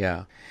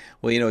 Yeah.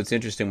 Well, it's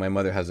interesting. My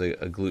mother has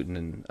a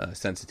gluten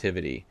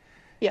sensitivity.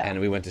 Yeah.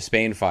 And we went to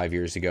Spain 5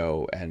 years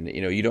ago, and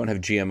you don't have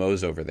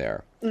GMOs over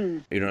there.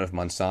 You don't have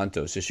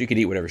Monsanto, so she could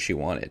eat whatever she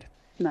wanted.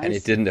 Nice. And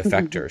it didn't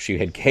affect her. She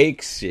had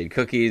cakes, she had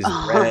cookies,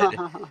 and bread.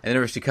 And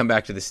then she come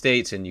back to the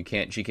States, and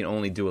she can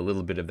only do a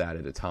little bit of that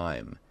at a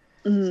time.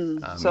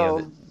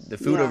 The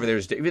food over there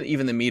is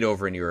even the meat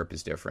over in Europe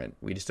is different.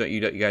 We just don't.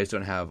 You guys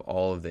don't have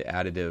all of the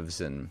additives,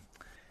 and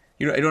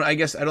I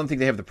don't think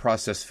they have the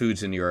processed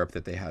foods in Europe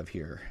that they have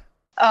here.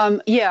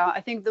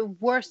 I think the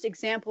worst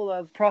example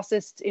of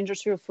processed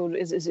industrial food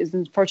is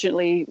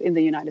unfortunately in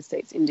the United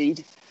States,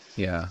 indeed.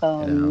 Yeah.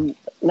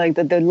 Like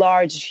the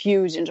large,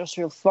 huge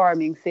industrial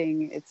farming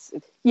thing.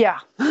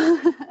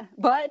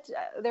 But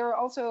there are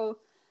also,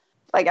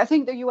 like, I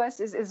think the U.S.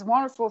 is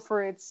wonderful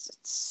for it's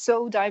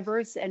so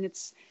diverse, and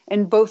it's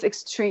in both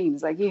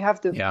extremes. Like you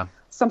have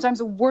sometimes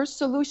the worst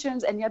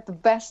solutions and yet the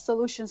best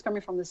solutions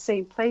coming from the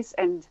same place,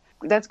 and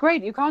that's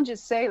great. You can't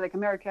just say like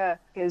America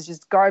is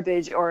just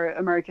garbage or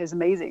America is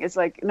amazing. It's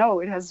like, no,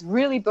 it has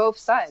really both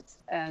sides.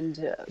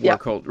 And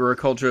we're a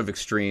culture of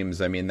extremes.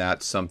 I mean,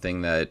 that's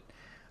something that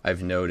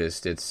I've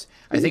noticed.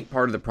 I think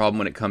part of the problem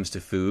when it comes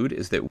to food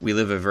is that we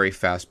live a very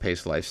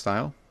fast-paced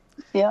lifestyle.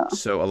 Yeah.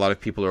 So a lot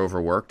of people are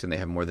overworked and they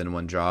have more than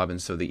one job,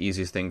 and so the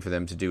easiest thing for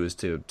them to do is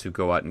to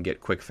go out and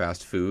get quick,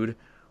 fast food,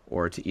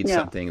 or to eat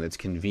something that's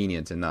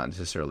convenient and not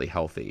necessarily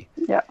healthy.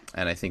 Yeah.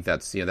 And I think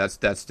that's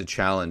the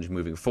challenge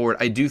moving forward.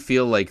 I do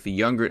feel like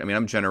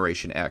I'm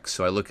Generation X,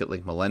 so I look at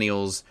like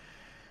millennials.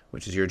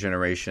 which is your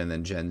generation, and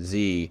then Gen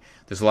Z,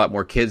 there's a lot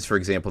more kids, for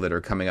example, that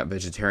are coming up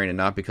vegetarian, and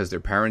not because their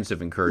parents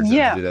have encouraged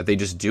them to do that. They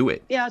just do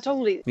it. Yeah,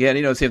 totally. Yeah,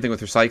 and same thing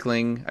with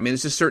recycling. I mean,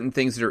 it's just certain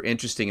things that are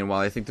interesting, and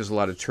while I think there's a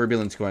lot of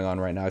turbulence going on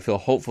right now, I feel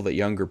hopeful that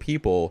younger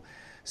people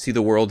see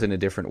the world in a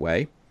different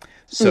way.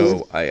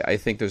 So I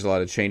think there's a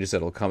lot of changes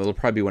that'll come. It'll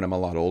probably be when I'm a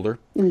lot older.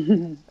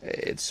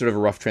 It's sort of a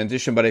rough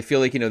transition, but I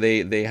feel like,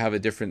 they have a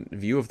different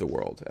view of the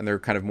world, and they're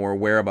kind of more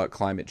aware about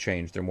climate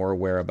change. They're more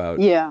aware about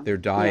their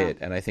diet.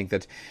 And I think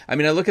that, I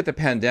look at the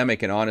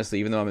pandemic, and honestly,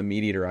 even though I'm a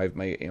meat eater,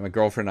 my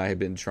girlfriend and I have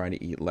been trying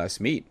to eat less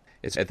meat.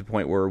 It's at the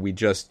point where we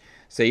just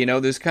say,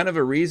 there's kind of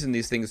a reason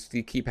these things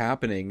keep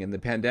happening, and the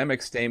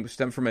pandemic stem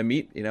from a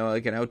meat,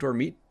 like an outdoor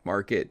meat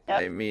market.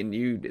 Yep.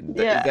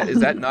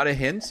 Is that not a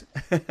hint?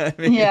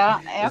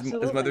 Yeah,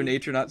 absolutely. Is Mother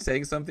Nature not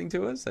saying something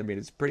to us?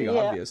 It's pretty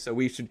obvious. So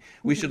we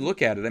should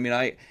look at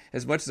it.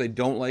 As much as I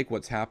don't like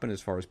what's happened as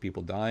far as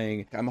people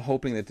dying, I'm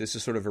hoping that this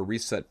is sort of a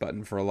reset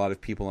button for a lot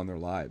of people in their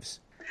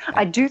lives.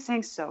 I do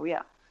think so.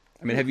 Yeah.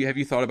 Have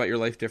you thought about your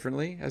life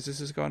differently as this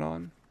has gone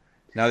on?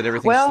 Now that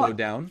everything's slowed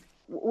down?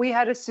 We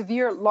had a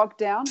severe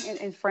lockdown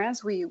in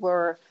France. We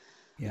were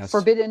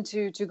forbidden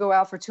to go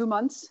out for 2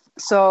 months.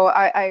 So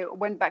I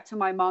went back to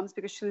my mom's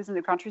because she lives in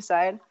the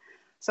countryside.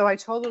 So I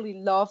totally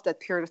loved that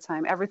period of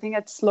time. Everything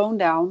had slowed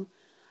down.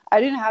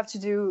 I didn't have to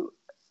do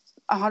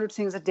 100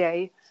 things a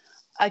day.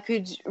 I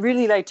could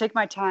really take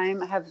my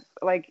time,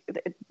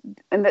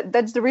 and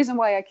that's the reason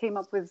why I came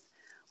up with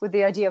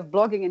the idea of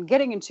blogging and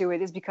getting into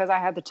it, is because I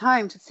had the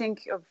time to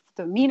think of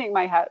the meaning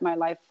my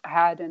life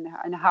had and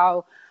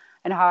how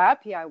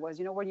happy I was.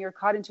 When you're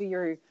caught into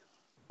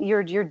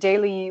your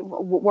daily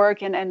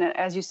work and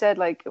as you said,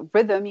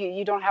 rhythm,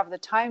 you don't have the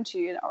time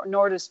to,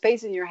 nor the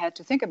space in your head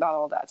to think about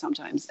all that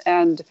sometimes.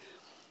 And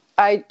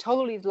I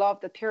totally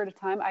loved the period of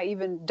time. I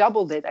even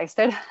doubled it. I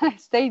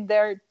stayed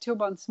there 2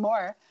 months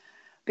more,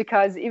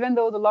 because even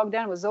though the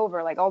lockdown was over,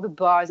 all the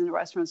bars and the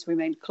restaurants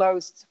remained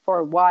closed for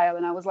a while.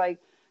 And I was like,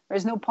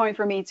 there's no point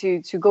for me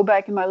to go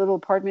back in my little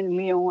apartment in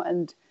Lyon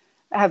and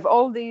have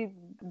all these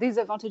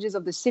advantages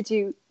of the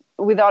city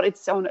without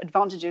its own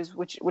advantages,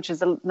 which is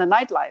the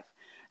nightlife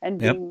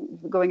and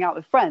going out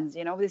with friends.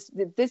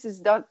 If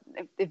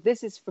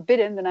this is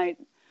forbidden, then I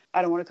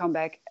don't want to come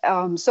back.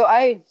 So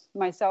I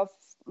myself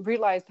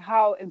realized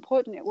how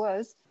important it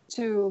was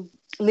to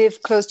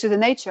live close to the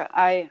nature.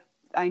 I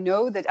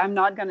know that I'm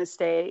not going to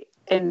stay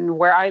in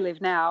where I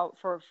live now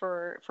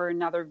for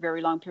another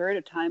very long period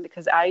of time,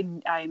 because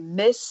I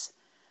miss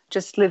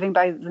just living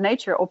by the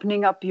nature,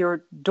 opening up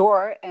your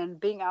door and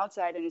being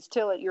outside and it's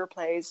still at your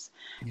place,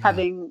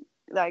 having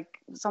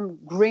some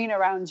green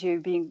around you,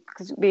 being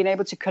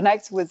able to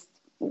connect with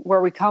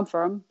where we come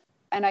from.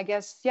 And I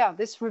guess,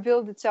 this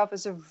revealed itself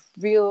as a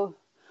real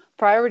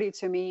priority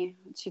to me,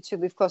 to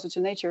live closer to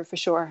nature for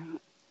sure.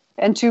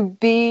 And to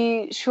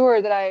be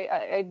sure that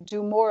I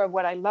do more of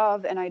what I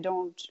love, and I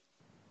don't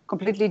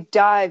completely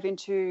dive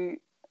into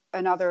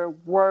another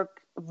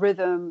work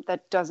rhythm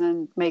that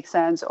doesn't make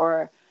sense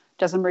or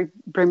doesn't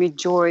bring me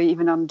joy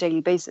even on a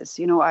daily basis.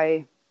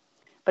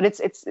 But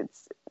it's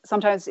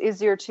sometimes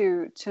easier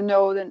to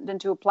know than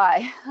to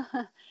apply,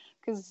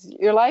 because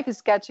your life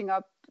is catching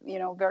up,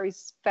 very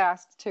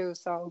fast too.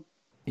 So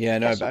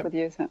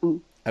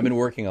I've been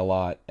working a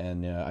lot,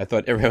 and I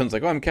thought everyone's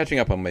like, "Oh, I'm catching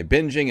up on my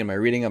binging and my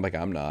reading." I'm like,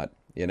 I'm not.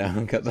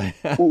 Because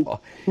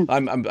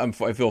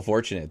I feel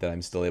fortunate that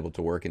I'm still able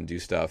to work and do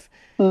stuff.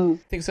 I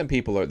think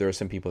there are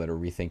some people that are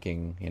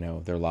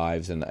rethinking, their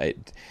lives, and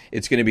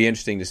it's going to be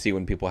interesting to see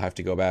when people have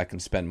to go back and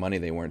spend money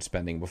they weren't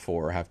spending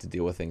before, or have to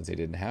deal with things they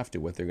didn't have to,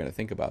 what they're going to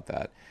think about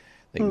that.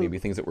 Maybe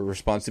things that were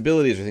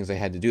responsibilities or things they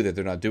had to do that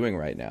they're not doing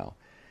right now.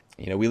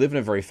 We live in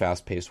a very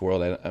fast-paced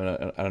world.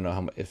 I don't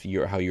know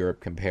how Europe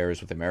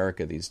compares with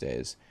America these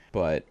days,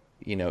 but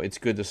it's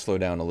good to slow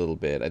down a little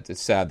bit.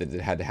 It's sad that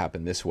it had to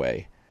happen this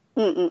way.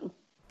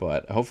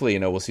 But hopefully,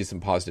 we'll see some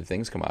positive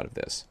things come out of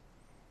this,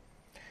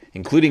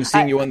 including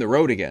seeing you on the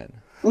road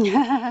again.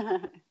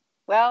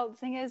 Well, the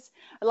thing is,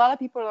 a lot of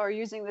people are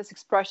using this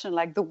expression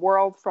like the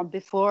world from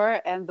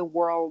before and the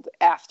world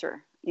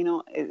after.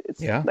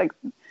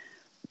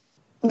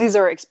 These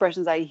are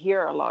expressions I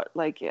hear a lot.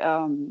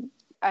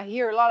 I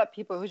hear a lot of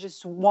people who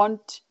just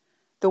want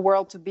the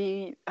world to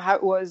be how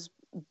it was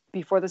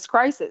before this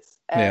crisis.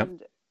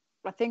 And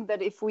I think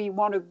that if we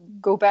want to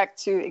go back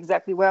to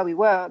exactly where we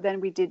were,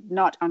 then we did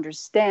not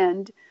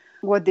understand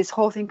what this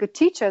whole thing could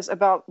teach us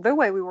about the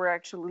way we were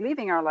actually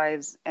living our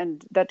lives,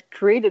 and that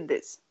created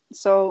this.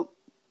 So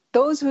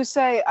those who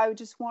say, I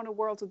just want a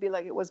world to be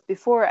like it was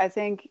before, I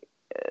think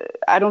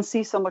I don't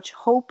see so much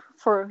hope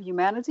for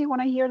humanity when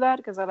I hear that,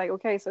 because I'm like,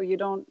 okay, so you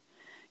don't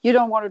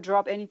want to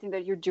drop anything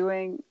that you're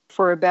doing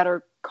for a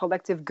better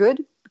collective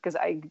good, because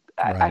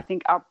I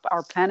think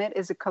our planet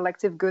is a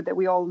collective good that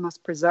we all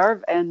must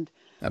preserve. And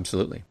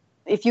absolutely,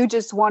 if you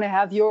just want to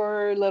have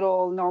your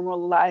little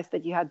normal life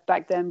that you had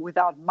back then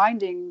without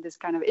minding this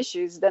kind of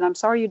issues, then I'm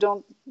sorry, you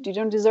don't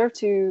deserve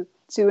to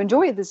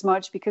enjoy it this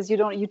much, because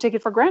you take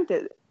it for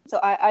granted. So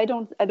I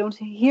don't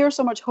hear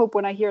so much hope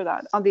when I hear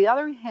that. On the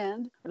other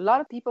hand, a lot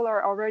of people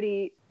are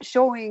already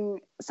showing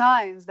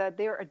signs that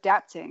they're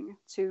adapting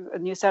to a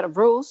new set of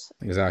rules.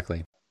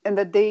 Exactly. And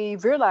that they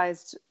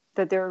realized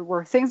that there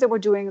were things that we're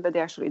doing that they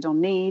actually don't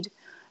need,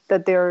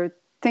 that there are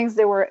things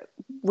they were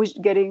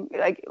getting,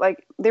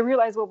 like they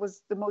realized what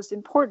was the most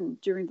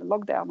important during the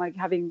lockdown, like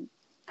having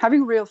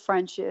real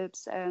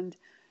friendships and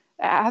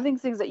having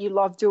things that you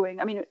love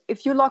doing. I mean,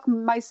 if you lock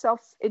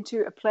myself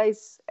into a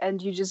place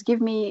and you just give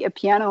me a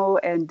piano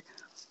and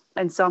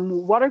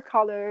some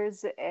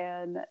watercolors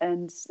and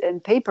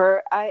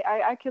paper,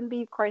 I can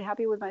be quite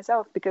happy with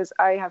myself because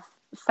I have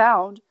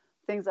found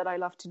things that I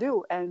love to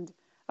do, and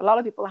a lot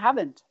of people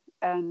haven't.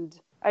 And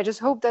I just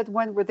hope that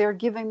when they're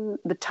given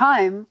the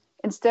time,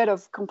 instead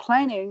of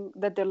complaining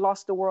that they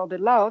lost the world they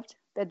loved,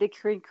 that they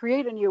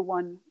create a new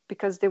one,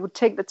 because they would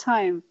take the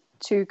time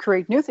to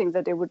create new things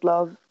that they would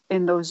love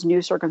in those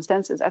new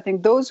circumstances. I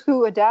think those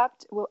who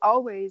adapt will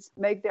always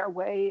make their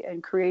way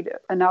and create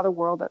another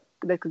world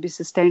that could be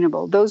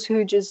sustainable. Those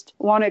who just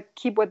want to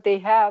keep what they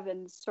have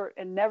and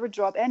never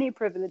drop any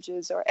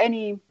privileges or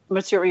any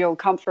material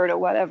comfort or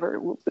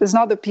whatever, is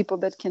not the people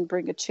that can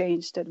bring a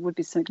change that would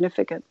be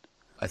significant.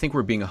 I think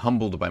we're being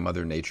humbled by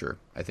Mother Nature.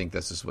 I think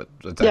this is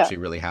what's actually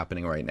really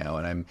happening right now.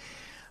 And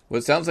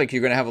it sounds like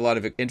you're going to have a lot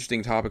of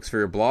interesting topics for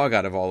your blog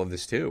out of all of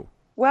this too.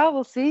 Well,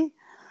 we'll see.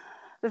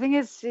 The thing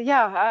is,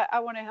 I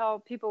want to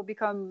help people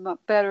become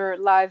better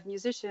live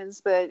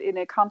musicians, but in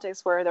a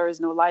context where there is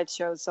no live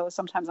show. So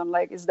sometimes I'm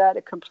like, is that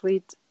a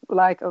complete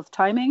lack of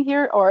timing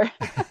here? Or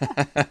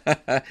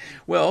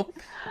Well,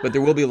 but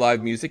there will be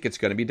live music. It's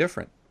going to be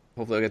different.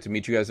 Hopefully I'll get to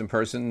meet you guys in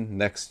person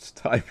next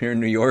time here in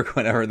New York,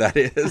 whenever that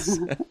is.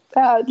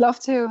 I'd love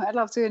to.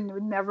 And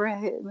we never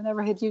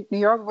hit New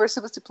York. We're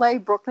supposed to play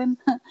Brooklyn.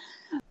 I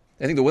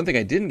think the one thing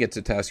I didn't get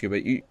to ask you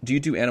about, do you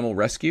do animal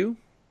rescue?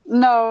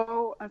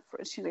 No,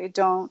 unfortunately I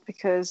don't,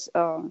 because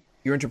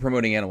you're into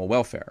promoting animal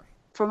welfare.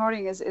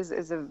 Promoting is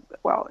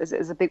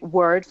a big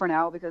word for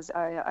now, because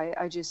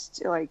I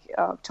just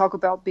talk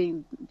about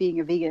being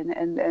a vegan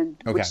and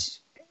okay. Which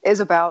is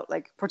about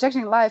like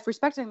protecting life,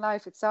 respecting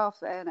life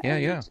itself, Okay.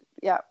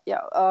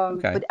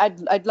 But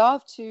I'd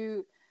love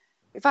to,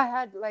 if I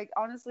had, like,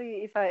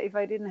 honestly, if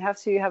I didn't have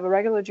to have a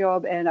regular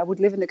job and I would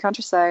live in the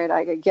countryside,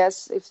 I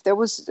guess if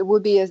it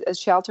would be a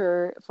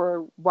shelter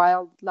for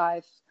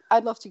wildlife,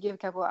 I'd love to give a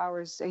couple of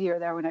hours here or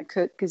there when I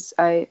could, because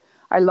I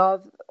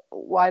love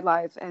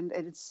wildlife, and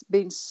it's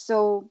been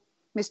so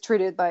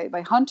mistreated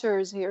by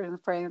hunters here in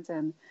France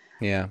and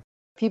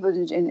people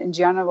in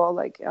general.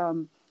 Like,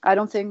 I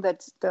don't think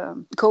that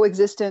the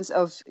coexistence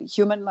of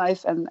human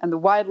life and the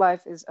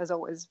wildlife is, as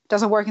always,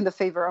 doesn't work in the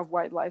favor of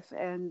wildlife.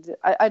 And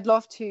I'd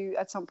love to,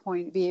 at some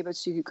point, be able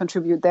to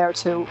contribute there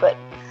too. But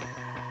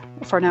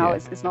for now,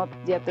 it's not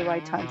yet the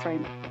right time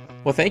frame.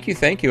 Well, thank you.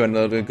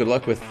 And good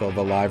luck with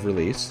the live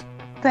release.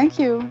 Thank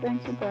you,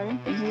 Barry.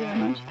 Thank you very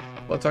much.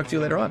 Well, I'll talk to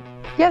you later on.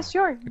 Yeah,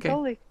 sure. Okay.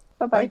 Totally.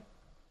 Bye-bye.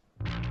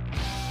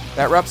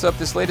 That wraps up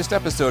this latest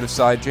episode of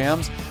Side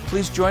Jams.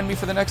 Please join me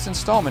for the next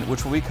installment,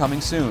 which will be coming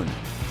soon.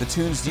 The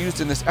tunes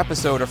used in this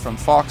episode are from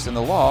Fox and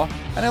the Law,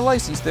 and I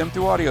licensed them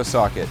through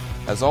AudioSocket.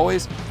 As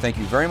always, thank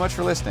you very much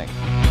for listening.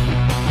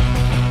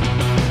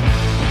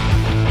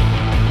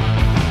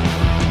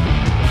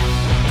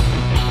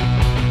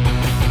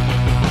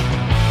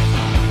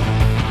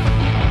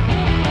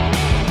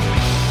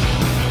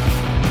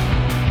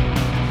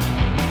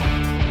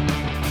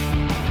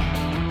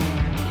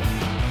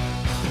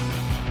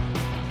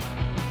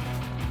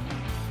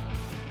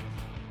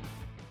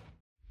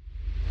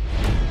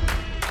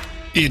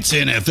 It's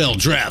NFL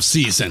draft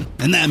season,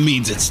 and that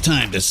means it's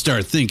time to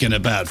start thinking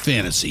about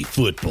fantasy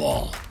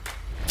football.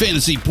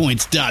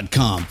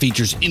 FantasyPoints.com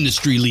features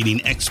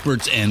industry-leading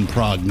experts and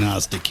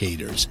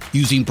prognosticators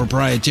using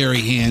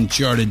proprietary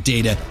hand-charted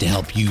data to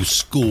help you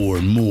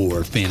score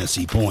more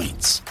fantasy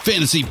points.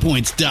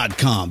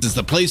 FantasyPoints.com is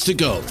the place to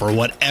go for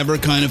whatever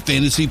kind of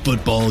fantasy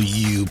football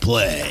you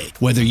play.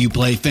 Whether you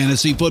play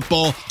fantasy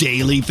football,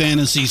 daily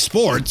fantasy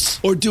sports,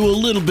 or do a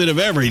little bit of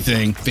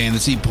everything,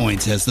 Fantasy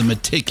Points has the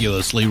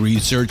meticulously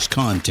researched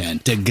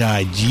content to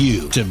guide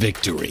you to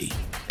victory.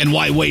 And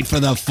why wait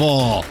for the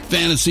fall?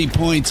 Fantasy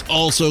Points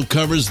also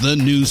covers the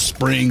new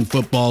spring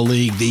football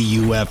league, the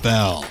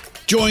UFL.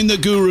 Join the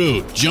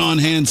guru, John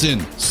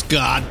Hansen,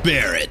 Scott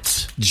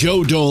Barrett,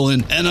 Joe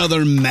Dolan, and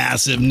other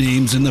massive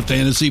names in the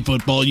fantasy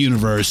football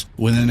universe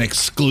with an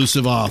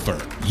exclusive offer.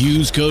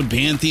 Use code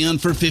Pantheon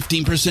for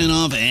 15%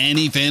 off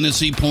any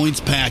Fantasy Points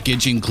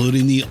package,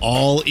 including the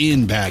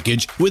all-in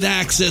package, with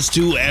access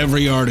to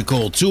every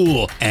article,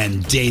 tool,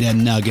 and data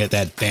nugget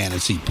that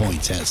Fantasy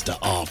Points has to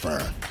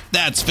offer.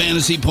 That's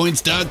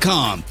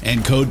FantasyPoints.com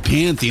and code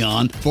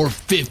Pantheon for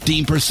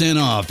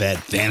 15% off at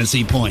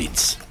Fantasy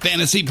Points.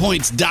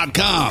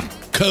 FantasyPoints.com,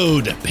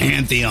 code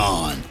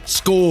Pantheon.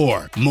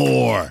 Score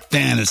more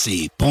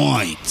fantasy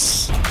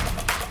points.